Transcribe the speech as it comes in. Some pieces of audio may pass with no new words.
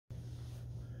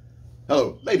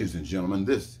Hello, ladies and gentlemen,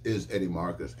 this is Eddie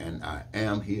Marcus, and I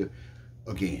am here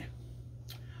again.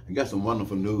 I got some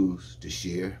wonderful news to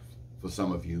share for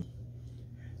some of you,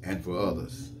 and for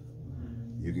others,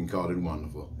 you can call it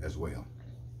wonderful as well.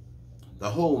 The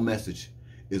whole message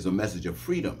is a message of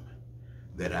freedom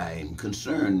that I am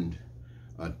concerned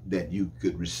that you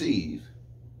could receive,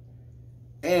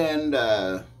 and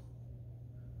I'm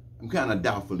kind of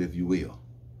doubtful if you will.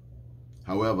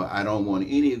 However, I don't want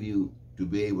any of you to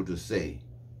be able to say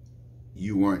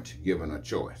you weren't given a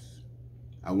choice.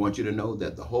 I want you to know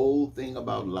that the whole thing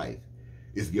about life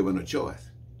is given a choice.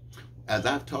 As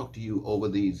I've talked to you over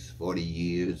these 40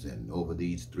 years and over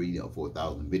these 3,000 or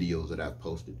 4,000 videos that I've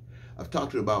posted, I've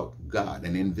talked about God,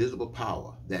 an invisible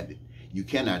power that you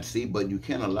cannot see, but you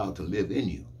can allow to live in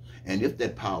you. And if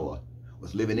that power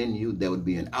was living in you, there would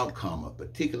be an outcome, a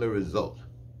particular result.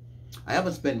 I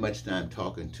haven't spent much time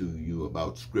talking to you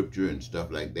about scripture and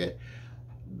stuff like that,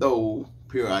 though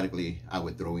periodically I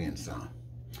would throw in some.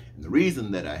 And the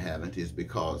reason that I haven't is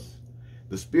because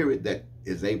the spirit that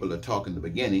is able to talk in the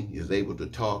beginning is able to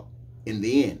talk in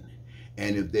the end.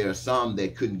 And if there are some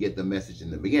that couldn't get the message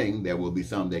in the beginning, there will be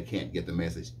some that can't get the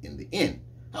message in the end.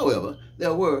 However,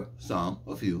 there were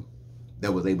a few,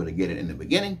 that was able to get it in the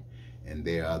beginning, and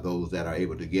there are those that are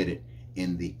able to get it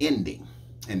in the ending.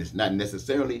 And it's not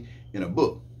necessarily in a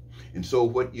book. And so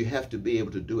what you have to be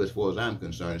able to do, as far as I'm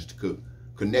concerned, is to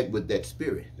connect with that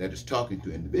spirit that is talking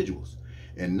to individuals,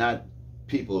 and not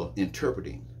people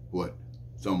interpreting what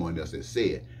someone else has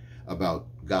said about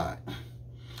God.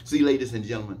 See, ladies and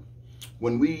gentlemen,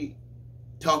 when we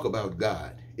talk about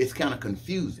God, it's kind of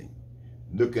confusing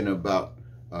looking about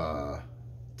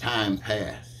time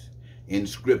past in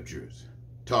scriptures,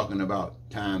 talking about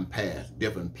time past,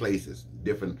 different places,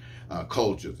 different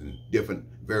cultures, and different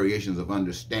variations of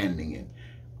understanding, and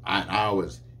I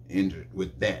was entered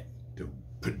with that to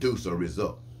produce a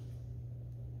result.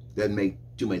 Doesn't make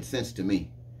too much sense to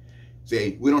me.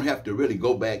 See, we don't have to really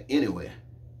go back anywhere.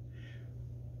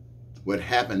 What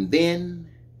happened then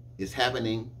is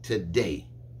happening today.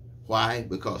 Why?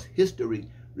 Because history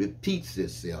repeats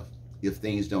itself if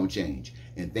things don't change.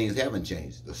 And things haven't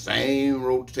changed. The same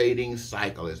rotating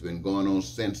cycle has been going on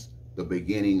since the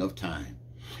beginning of time.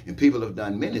 And people have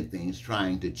done many things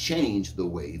trying to change the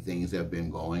way things have been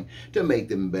going to make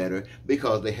them better,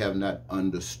 because they have not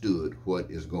understood what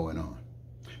is going on.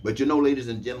 But you know, ladies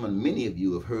and gentlemen, many of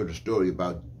you have heard a story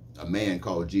about a man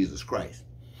called Jesus Christ.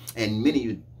 And many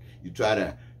of you try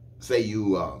to say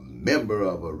you are a member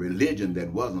of a religion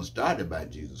that wasn't started by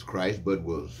Jesus Christ, but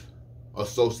was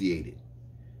associated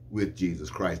with Jesus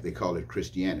Christ. They call it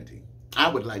Christianity. I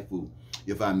would like to,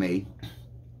 if I may,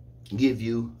 give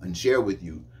you and share with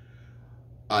you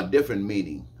a different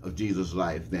meaning of Jesus'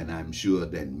 life than I'm sure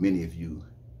that many of you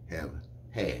have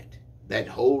had. That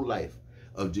whole life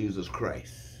of Jesus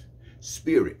Christ,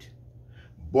 spirit,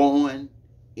 born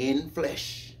in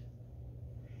flesh,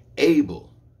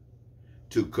 able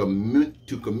to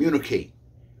communicate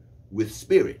with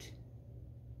spirit,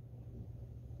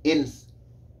 in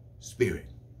spirit.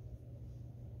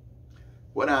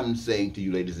 What I'm saying to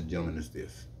you, ladies and gentlemen, is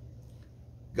this.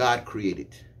 God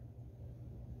created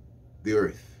the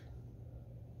earth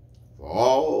for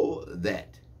all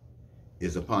that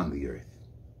is upon the earth.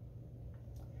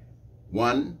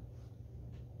 One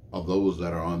of those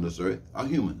that are on this earth are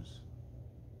humans.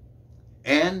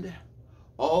 And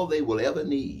all they will ever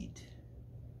need,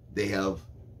 they have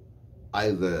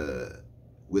either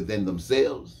within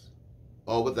themselves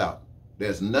or without.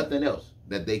 There's nothing else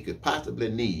that they could possibly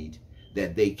need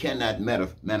that they cannot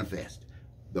manifest.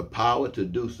 The power to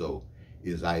do so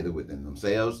is either within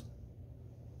themselves,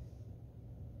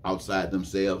 outside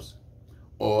themselves,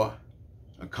 or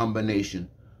a combination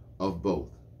of both.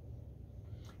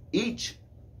 Each,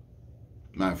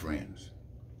 my friends,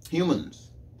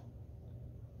 humans,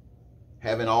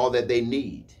 having all that they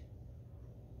need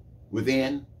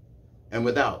within and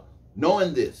without.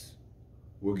 Knowing this,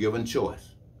 we're given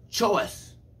choice.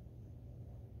 Choice.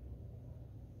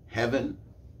 Heaven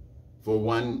for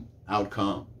one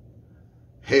outcome,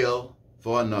 hell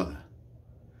for another.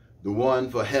 The one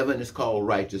for heaven is called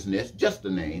righteousness, just a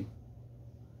name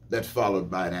that's followed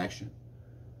by an action.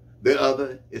 The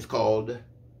other is called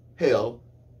hell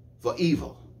for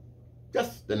evil,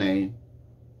 just the name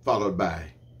followed by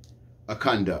a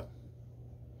conduct.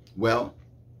 Well,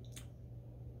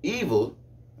 evil,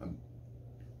 I'm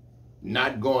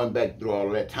not going back through all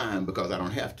that time because I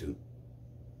don't have to.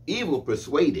 Evil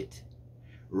persuaded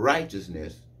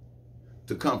righteousness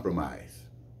to compromise.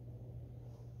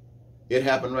 It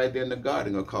happened right there in the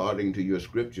garden, according to your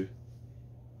scripture.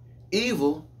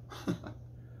 Evil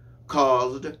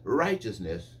caused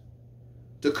righteousness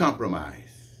to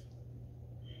compromise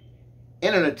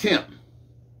in an attempt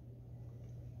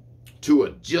to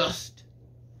adjust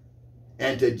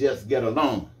and to just get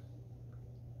along,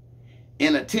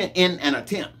 in an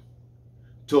attempt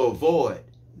to avoid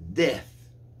death.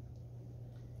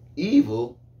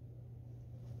 Evil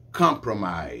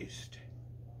compromised.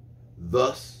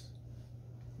 Thus,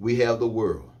 we have the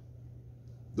world.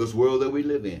 This world that we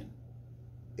live in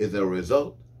is a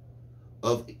result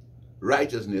of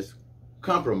righteousness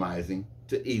compromising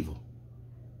to evil.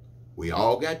 We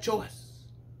all got choice.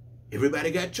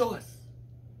 Everybody got choice.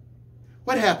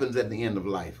 What happens at the end of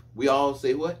life? We all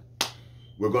say what?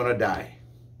 We're going to die.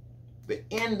 The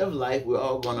end of life, we're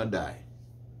all going to die.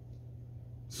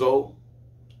 So,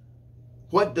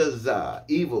 what does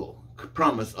evil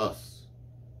promise us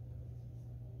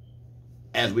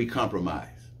as we compromise?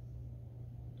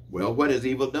 Well, what has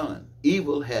evil done?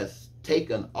 Evil has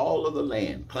taken all of the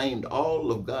land, claimed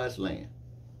all of God's land.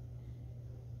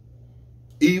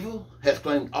 Evil has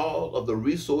claimed all of the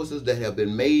resources that have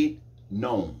been made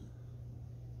known.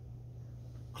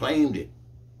 Claimed it.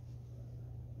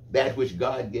 That which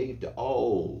God gave to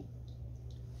all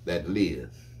that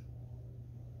lives.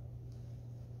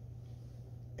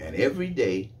 And every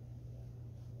day,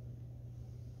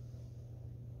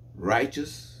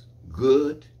 righteous,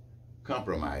 good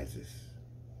compromises.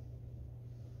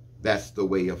 That's the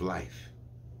way of life.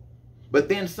 But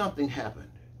then something happened.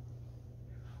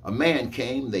 A man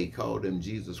came, they called him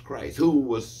Jesus Christ, who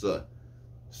was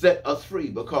set us free,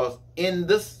 because in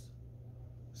this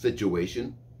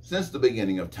situation, since the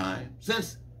beginning of time,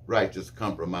 since righteous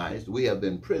compromised, we have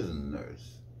been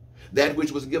prisoners. That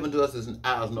which was given to us is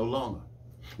ours no longer.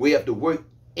 We have to work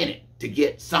in it to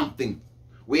get something.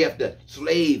 We have to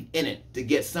slave in it to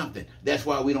get something. That's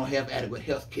why we don't have adequate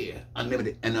health care,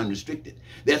 unlimited and unrestricted.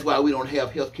 That's why we don't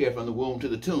have health care from the womb to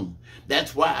the tomb.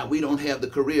 That's why we don't have the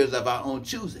careers of our own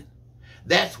choosing.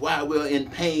 That's why we're in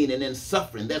pain and in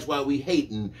suffering. That's why we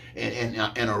hate and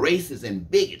are racist and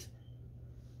bigots.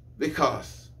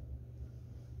 Because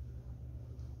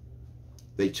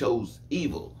they chose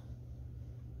evil.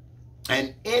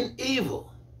 And in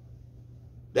evil,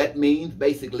 that means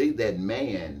basically that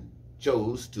man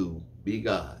chose to be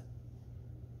God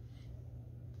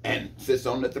and sits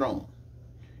on the throne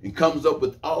and comes up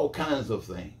with all kinds of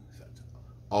things,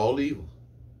 all evil.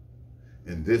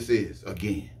 And this is,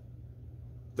 again,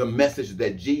 the message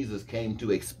that Jesus came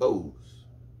to expose.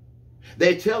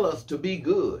 They tell us to be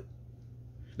good.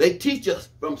 They teach us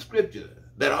from Scripture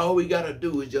that all we got to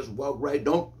do is just walk right.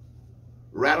 Don't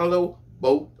rattle the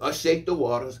boat or shake the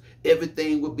waters.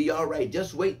 Everything will be all right.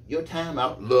 Just wait your time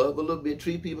out. Love a little bit.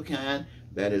 Treat people kind.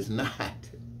 That is not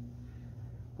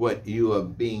what you are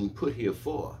being put here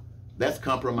for. That's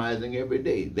compromising every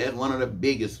day. That's one of the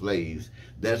biggest slaves.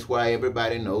 That's why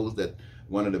everybody knows that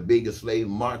one of the biggest slave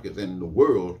markets in the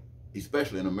world,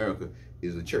 especially in America,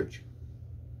 is the church.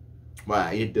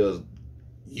 Why? It does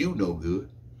you no good.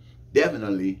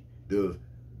 Definitely does,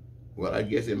 well, I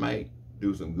guess it might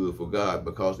do some good for God,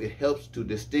 because it helps to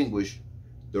distinguish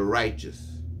the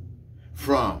righteous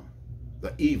from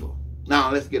the evil.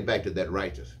 Now, let's get back to that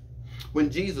righteous.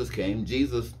 When Jesus came,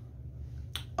 Jesus,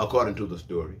 according to the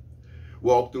story,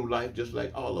 walked through life just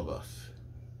like all of us.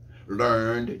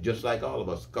 Learned just like all of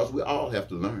us, because we all have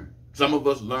to learn. Some of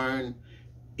us learn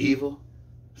evil.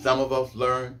 Some of us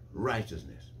learn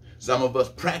righteousness. Some of us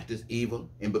practice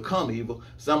evil and become evil.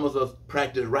 Some of us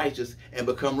practice righteous and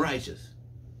become righteous.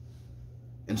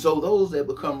 And so those that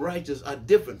become righteous are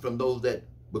different from those that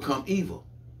become evil.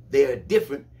 They are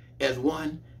different as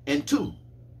one and two.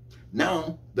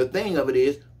 Now, the thing of it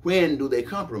is, when do they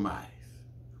compromise?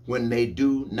 When they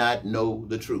do not know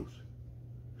the truth.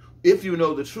 If you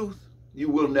know the truth, you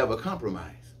will never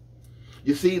compromise.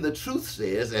 You see, the truth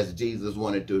says, as Jesus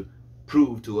wanted to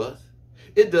prove to us,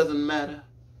 it doesn't matter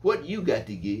what you got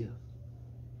to give,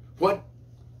 what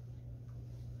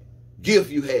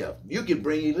gift you have. You can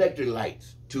bring electric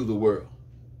lights to the world.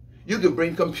 You can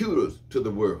bring computers to the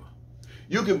world.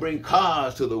 You can bring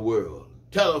cars to the world,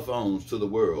 telephones to the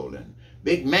world, and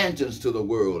big mansions to the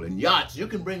world, and yachts. You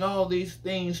can bring all these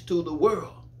things to the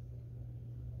world.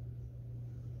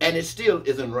 And it still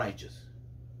isn't righteous.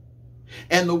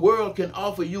 And the world can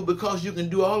offer you, because you can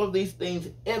do all of these things,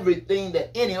 everything that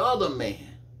any other man,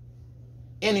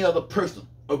 any other person,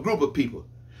 or group of people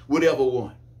would ever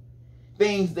want.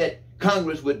 Things that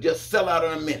Congress would just sell out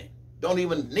in a minute. Don't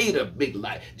even need a big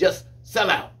light. Just sell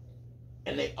out.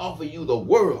 And they offer you the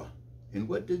world. And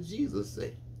what did Jesus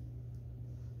say?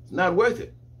 It's not worth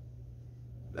it.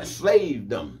 That's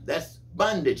slavedom. That's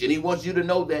bondage. And he wants you to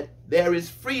know that there is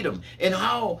freedom. And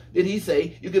how did he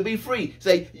say you could be free?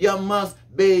 Say, you must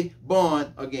be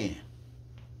born again.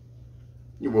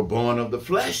 You were born of the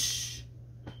flesh.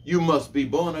 You must be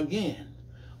born again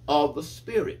of the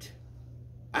spirit.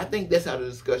 I think that's how the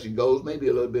discussion goes. Maybe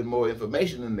a little bit more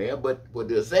information in there, but what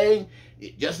they're saying,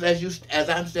 just as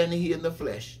I'm standing here in the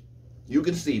flesh, you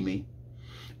can see me.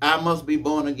 I must be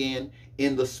born again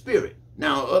in the spirit.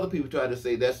 Now, other people try to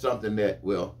say that's something that,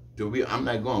 well, I'm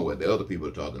not going with the other people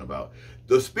are talking about.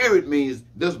 The spirit means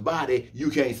this body, you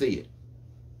can't see it.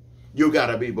 You got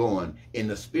to be born in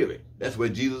the spirit. That's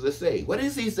what Jesus is saying. What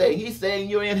is he saying? He's saying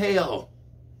you're in hell.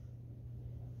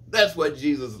 That's what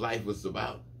Jesus' life was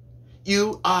about.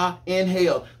 You are in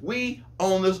hell. We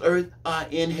on this earth are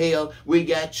in hell. We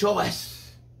got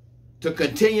choice to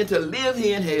continue to live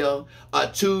here in hell or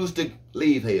choose to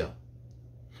leave hell.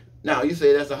 Now, you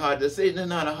say that's a hard decision. It's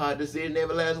not a hard decision.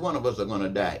 Every last one of us are going to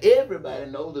die. Everybody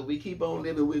knows that we keep on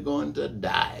living, we're going to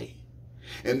die.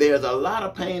 And there's a lot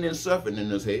of pain and suffering in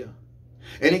this hell.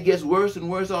 And it gets worse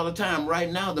and worse all the time.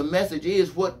 Right now, the message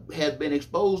is what has been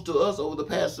exposed to us over the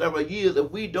past several years. If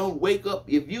we don't wake up,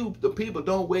 if you, the people,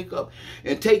 don't wake up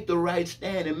and take the right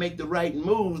stand and make the right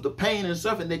moves, the pain and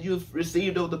suffering that you've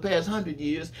received over the past 100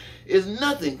 years is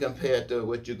nothing compared to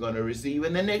what you're going to receive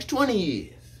in the next 20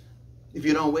 years if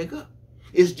you don't wake up.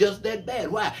 It's just that bad.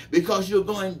 Why? Because you're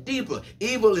going deeper.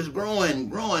 Evil is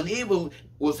growing. Evil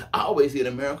was always here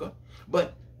in America,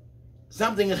 but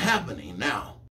something is happening now.